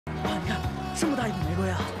这么大一捧玫瑰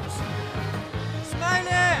啊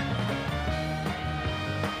 ！Smiley，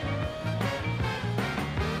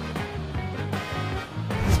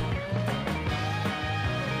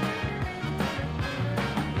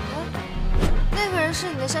 那个人是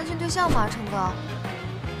你的相亲对象吗，成哥？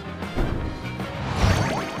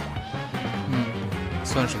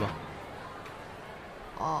算是吧。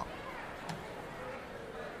哦。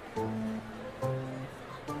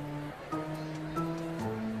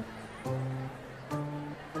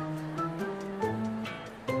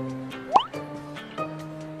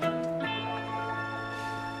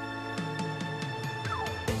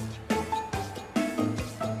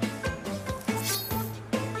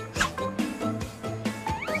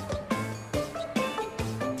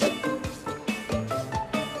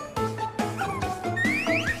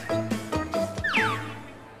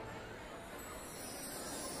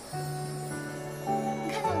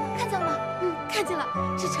 看见了，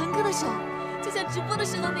是陈哥的手，就像直播的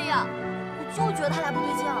时候那样。我就觉得他俩不对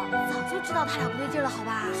劲儿，早就知道他俩不对劲儿了，好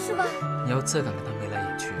吧？是吧？你要再敢跟他眉来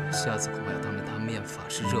眼去，下次恐怕要当着他面发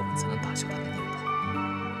誓热吻才能打消他的念头。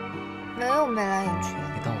没有眉来眼去。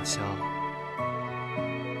你当我瞎了？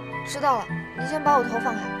知道了，你先把我头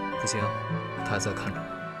放开。不行，他还在看着我。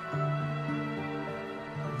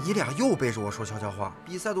你俩又背着我说悄悄话，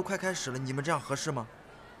比赛都快开始了，你们这样合适吗？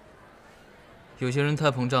 有些人太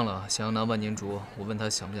膨胀了，想要拿万年竹。我问他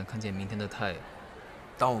想不想看见明天的太阳，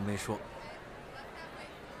当我没说。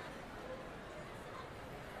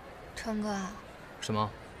成哥啊，什么？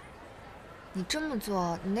你这么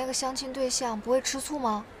做，你那个相亲对象不会吃醋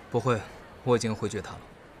吗？不会，我已经回绝他了。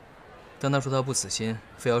但他说他不死心，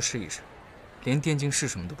非要试一试，连电竞是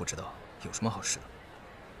什么都不知道，有什么好试的？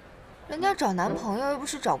人家找男朋友又不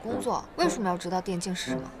是找工作，为什么要知道电竞是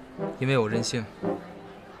什么？因为我任性。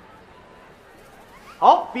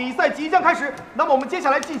 好，比赛即将开始，那么我们接下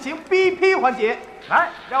来进行 BP 环节，来，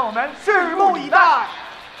让我们拭目以待。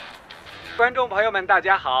观众朋友们，大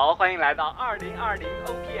家好，欢迎来到2020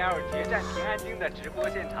 OPL 决战平安京的直播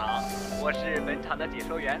现场，我是本场的解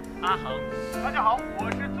说员阿恒。大家好，我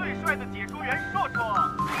是最帅的解说员硕硕。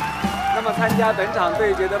那么参加本场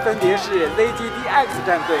对决的分别是 ZGDX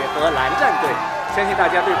战队和蓝战队，相信大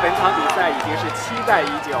家对本场比赛已经是期待已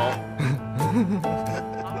久。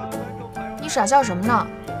你傻笑什么呢？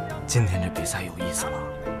今天这比赛有意思了，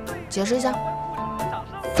解释一下。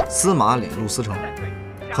司马脸入司城，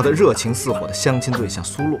和他热情似火的相亲对象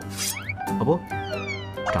苏洛，不，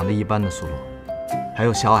长得一般的苏洛，还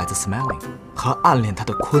有小矮子 Smiling 和暗恋他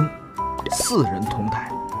的坤，4人同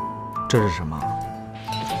台，这是什么？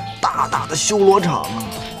大大的修罗场啊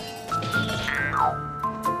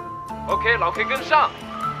 ！OK， 老 K 跟上，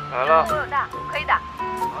来了。我有大，可以打。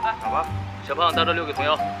好的，好吧。小胖带着6个童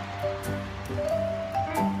谣。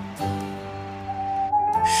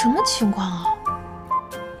 什么情况啊？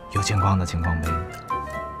有情况的情况呗。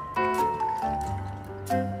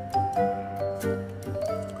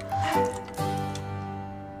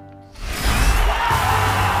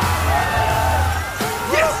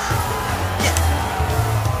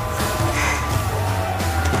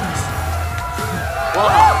哇，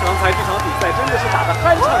刚才这场比赛真的是打得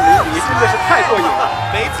酣畅淋漓，真的是太过瘾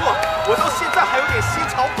了。没错，我到现在还有点心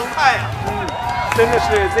潮澎湃啊。真的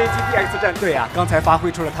是 ZGDX 战队啊，刚才发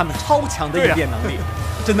挥出了他们超强的应变能力，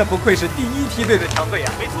真的不愧是第1梯队的强队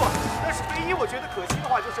啊。没错，但是唯一我觉得可惜的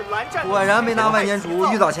话就是蓝战。果然没拿万年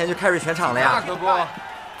竹，遇到前就carry全场了呀。那可不。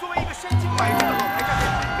作为一个身经百战的老牌战队，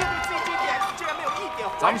面对 ZGDX 竟然没有一点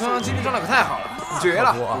还手。咱们团长今天状态可太好了，绝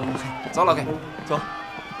了！走，老 K， 走。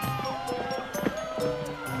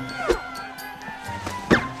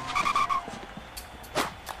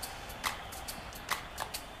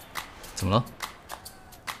 怎么了？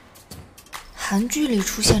韩剧里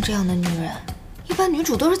出现这样的女人，一般女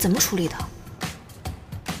主都是怎么处理的？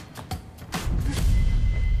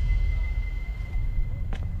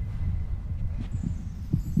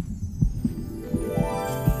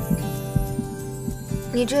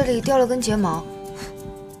你这里掉了根睫毛。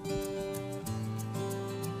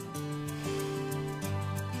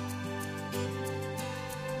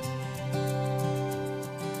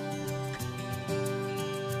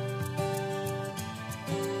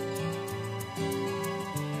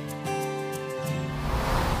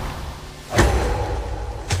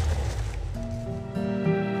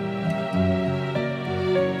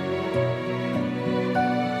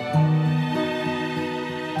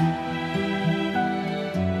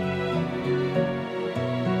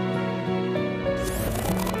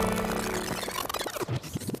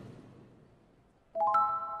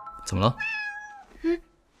怎么了？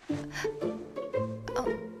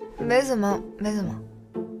没怎么，没怎么。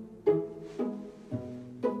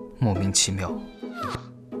莫名其妙。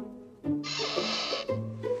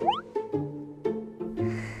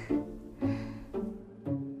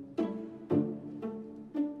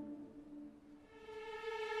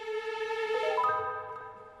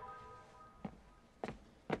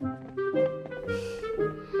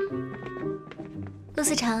陆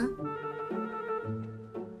思成，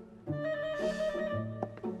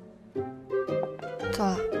走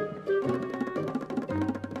了。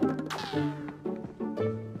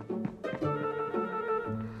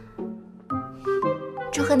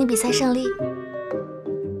祝贺你比赛胜利。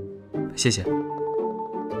谢谢。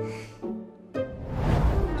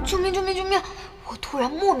救命！救命！救命！我突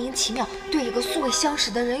然莫名其妙对一个素未相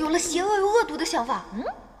识的人有了邪恶又恶毒的想法。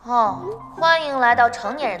欢迎来到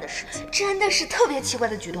成年人的世界。真的是特别奇怪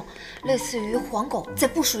的举动，类似于黄狗在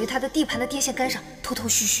不属于它的地盘的电线杆上偷偷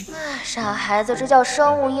嘘嘘。傻孩子，这叫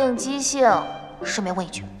生物应激性。顺便问一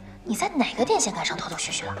句，你在哪个电线杆上偷偷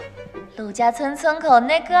嘘嘘了？陆家村村口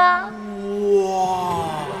那个？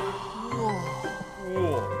哇！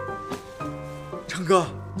成哥，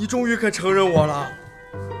你终于肯承认我了。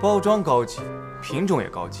包装高级，品种也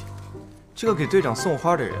高级。这个给队长送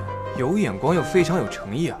花的人有眼光又非常有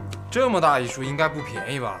诚意啊！这么大一束应该不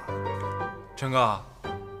便宜吧？成哥，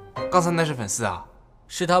刚才那是粉丝啊？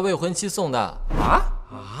是他未婚妻送的。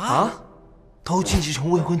啊？都晋级成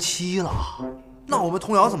未婚妻了，那我们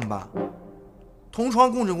童谣怎么办？同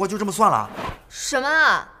床共枕过就这么算了？什么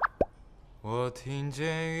啊？我听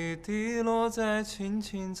见雨滴落在青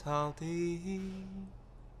青草地，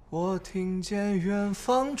我听见远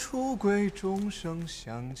方出轨钟声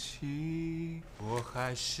响起，我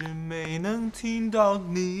还是没能听到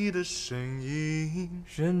你的声音，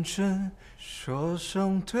认真说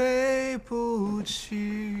声对不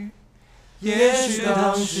起。也许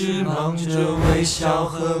当时忙着微笑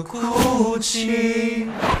和哭泣，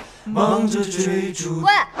忙着追逐。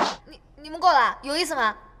喂，你们过来，有意思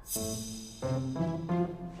吗？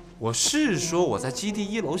我是说我在基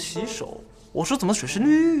地1楼洗手，我说怎么水是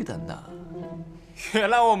绿的呢？原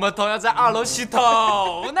来我们同样在2楼洗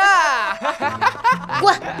头呢！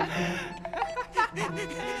滚！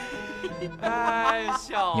太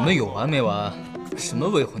笑了！你们有完没完？什么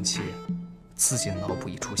未婚妻？自己脑补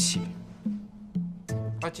一出戏。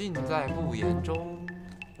尽在不言中。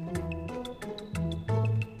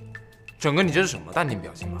整个你这是什么淡定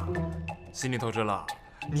表情啊？心里透支了？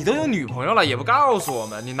你都有女朋友了也不告诉我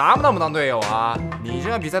们，你拿不当队友啊？你这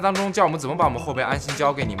样比赛当中教我们怎么把我们后辈安心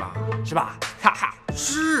交给你嘛，是吧？哈哈。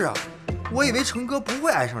是啊，我以为成哥不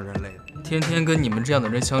会爱上人类的。天天跟你们这样的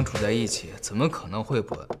人相处在一起，怎么可能会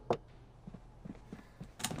不？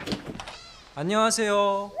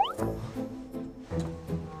 안녕하세요.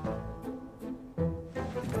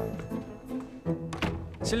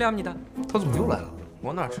 실례합니다. 他怎么又来了？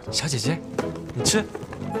我哪知道？小姐姐，你吃，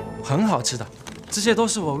很好吃的，这些都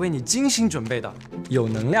是我为你精心准备的，有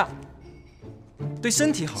能量，对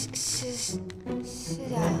身体好。谢谢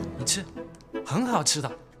你吃，很好吃的，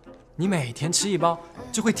你每天吃一包，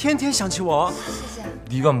就会天天想起我。谢谢。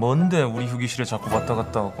 네가 뭔데 우리 휴게실에 자꾸 왔다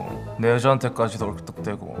갔다 하고 내 여자한테까지도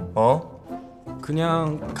얼떡대고 어?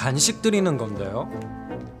 그냥 간식 드리는 건데요.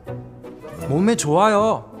 몸에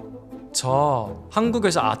좋아요. 저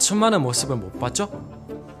한국에서 아춤하는 모습을 못 봤죠?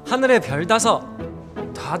 하늘에 별 다섯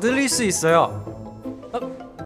다 들릴 수 있어요.